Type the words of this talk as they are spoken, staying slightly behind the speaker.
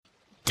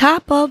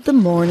Top of the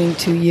morning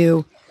to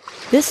you.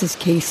 This is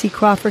Casey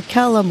Crawford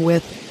Kellum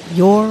with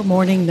Your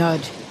Morning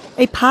Nudge,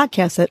 a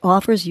podcast that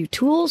offers you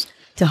tools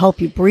to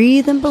help you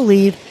breathe and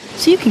believe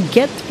so you can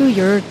get through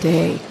your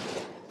day.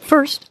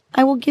 First,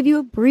 I will give you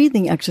a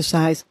breathing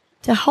exercise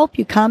to help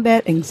you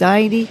combat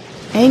anxiety,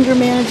 anger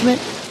management,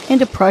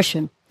 and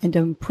depression, and to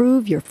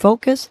improve your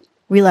focus,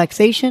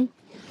 relaxation,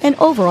 and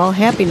overall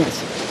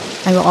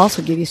happiness. I will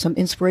also give you some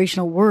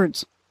inspirational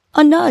words,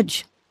 a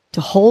nudge, to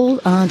hold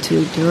on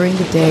to during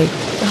the day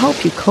to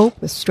help you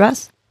cope with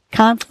stress,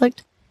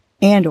 conflict,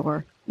 and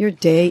or your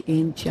day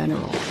in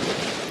general.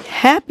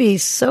 Happy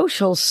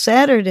Social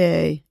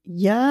Saturday!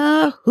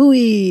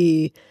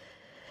 Yahoo!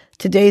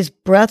 Today's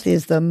breath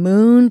is the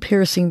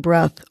moon-piercing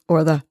breath,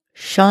 or the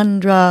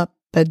Chandra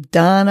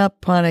Badana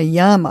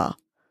Pranayama.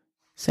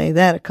 Say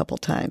that a couple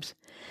times.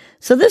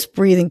 So this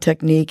breathing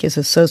technique is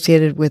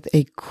associated with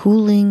a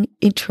cooling,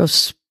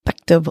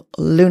 introspective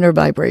lunar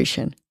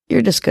vibration.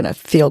 You're just going to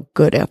feel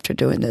good after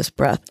doing this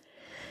breath.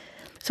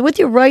 So with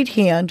your right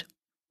hand,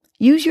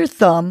 use your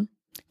thumb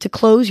to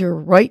close your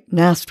right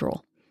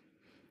nostril.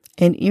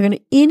 And you're going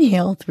to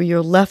inhale through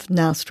your left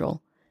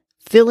nostril,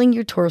 filling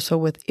your torso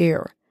with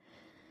air.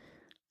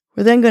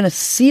 We're then going to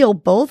seal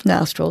both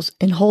nostrils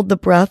and hold the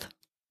breath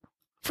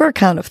for a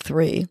count of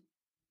 3.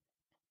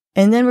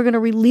 And then we're going to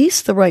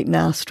release the right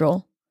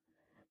nostril,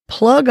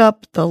 plug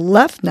up the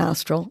left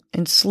nostril,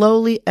 and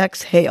slowly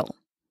exhale.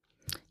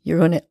 You're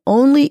going to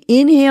only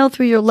inhale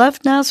through your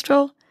left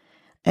nostril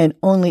and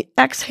only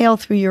exhale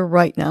through your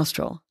right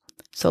nostril.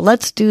 So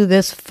let's do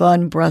this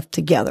fun breath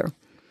together.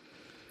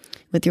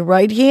 With your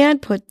right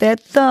hand, put that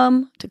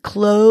thumb to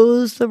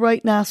close the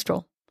right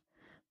nostril.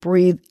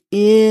 Breathe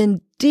in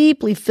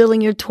deeply,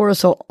 filling your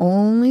torso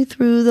only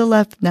through the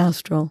left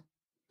nostril.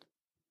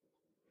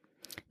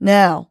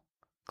 Now,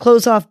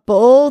 close off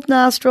both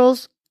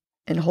nostrils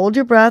and hold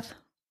your breath.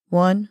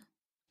 1,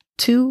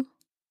 2,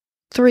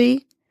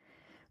 3.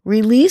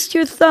 Release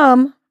your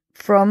thumb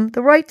from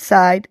the right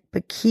side,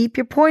 but keep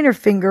your pointer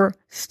finger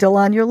still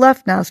on your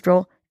left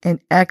nostril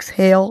and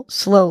exhale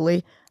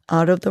slowly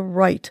out of the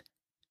right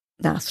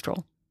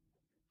nostril.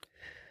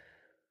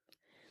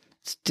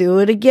 Let's do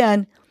it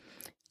again.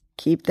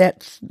 Keep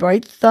that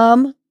right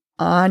thumb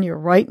on your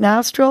right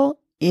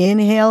nostril.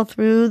 Inhale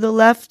through the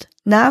left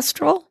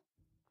nostril.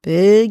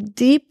 Big,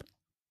 deep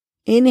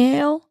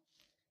inhale.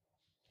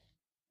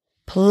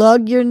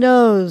 Plug your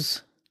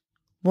nose.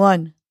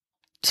 1,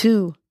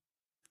 2,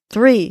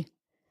 3.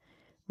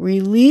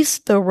 Release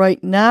the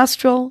right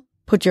nostril.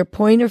 Keep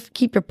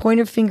your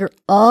pointer finger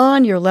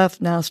on your left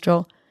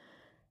nostril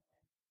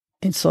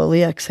and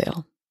slowly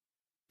exhale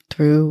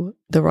through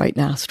the right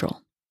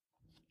nostril.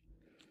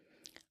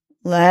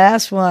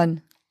 Last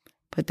one.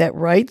 Put that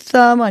right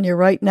thumb on your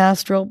right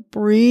nostril.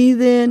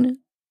 Breathe in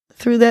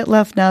through that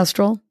left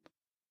nostril.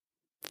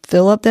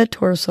 Fill up that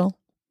torso.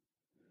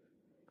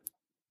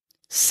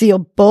 Seal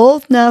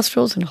both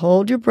nostrils and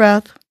hold your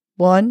breath.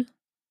 1,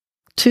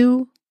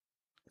 2,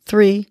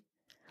 3.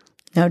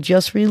 Now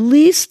just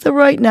release the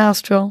right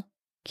nostril,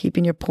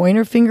 keeping your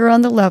pointer finger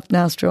on the left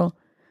nostril,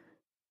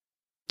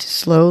 to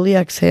slowly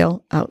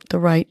exhale out the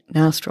right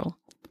nostril.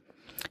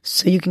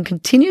 So you can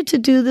continue to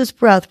do this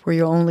breath where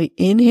you're only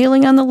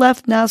inhaling on the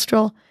left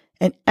nostril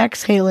and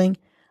exhaling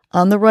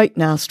on the right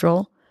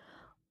nostril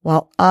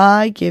while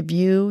I give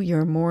you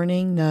your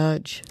morning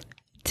nudge.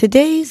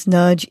 Today's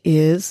nudge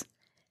is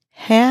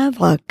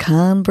have a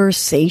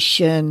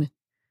conversation.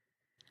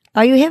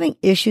 Are you having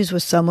issues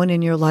with someone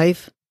in your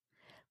life?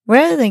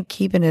 Rather than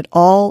keeping it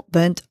all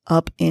bent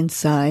up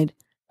inside,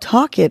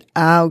 talk it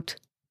out.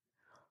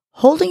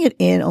 Holding it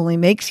in only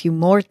makes you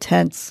more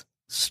tense,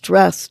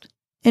 stressed,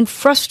 and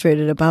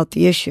frustrated about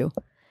the issue.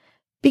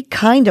 Be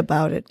kind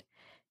about it.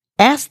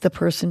 Ask the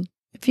person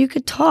if you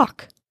could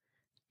talk.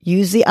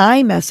 Use the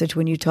I message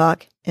when you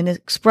talk and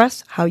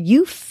express how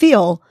you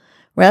feel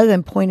rather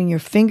than pointing your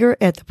finger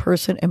at the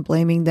person and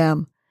blaming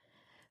them.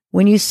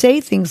 When you say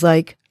things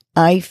like,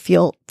 I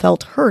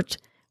felt hurt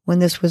when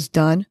this was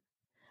done,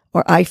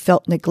 or I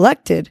felt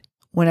neglected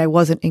when I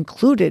wasn't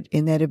included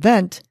in that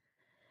event,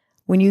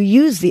 when you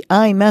use the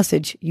I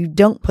message, you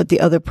don't put the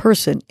other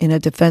person in a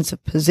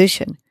defensive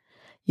position.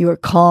 You are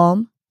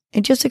calm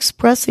and just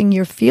expressing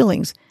your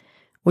feelings,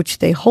 which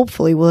they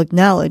hopefully will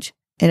acknowledge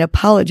and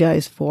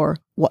apologize for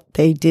what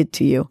they did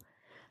to you.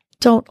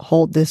 Don't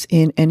hold this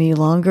in any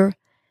longer.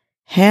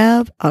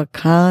 Have a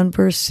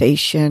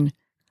conversation.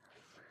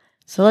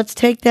 So let's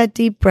take that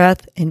deep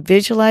breath and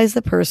visualize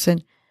the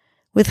person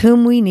with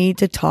whom we need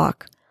to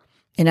talk.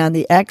 And on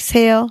the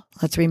exhale,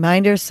 let's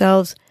remind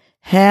ourselves,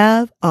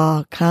 have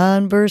a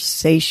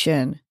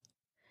conversation.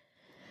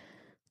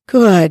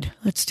 Good.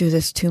 Let's do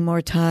this 2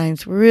 more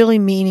times. Really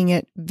meaning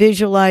it,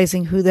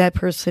 visualizing who that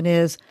person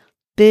is.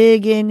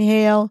 Big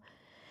inhale.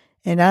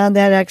 And on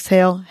that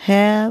exhale,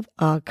 have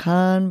a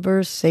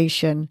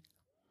conversation.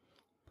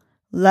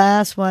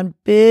 Last one,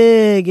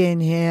 big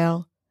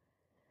inhale.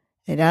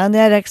 And on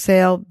that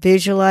exhale,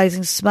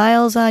 visualizing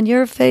smiles on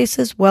your face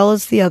as well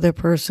as the other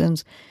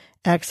person's.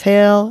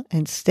 Exhale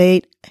and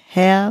state,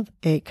 have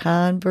a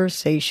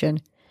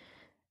conversation.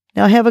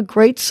 Now have a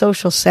great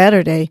social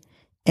Saturday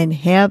and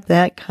have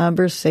that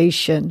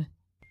conversation.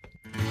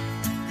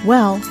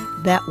 Well,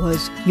 that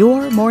was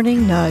your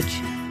morning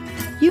nudge.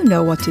 You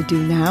know what to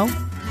do now.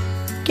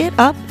 Get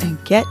up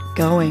and get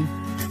going.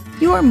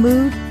 Your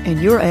mood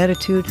and your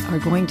attitude are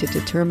going to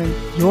determine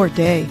your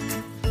day.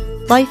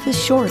 Life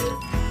is short.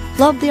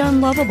 Love the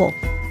unlovable.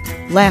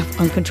 Laugh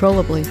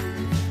uncontrollably.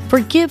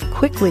 Forgive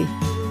quickly.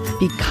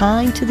 Be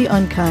kind to the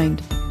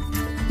unkind.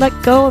 Let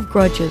go of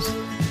grudges.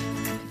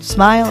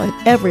 Smile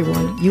at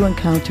everyone you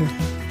encounter.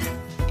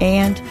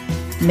 And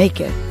make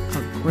it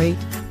a great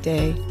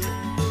day.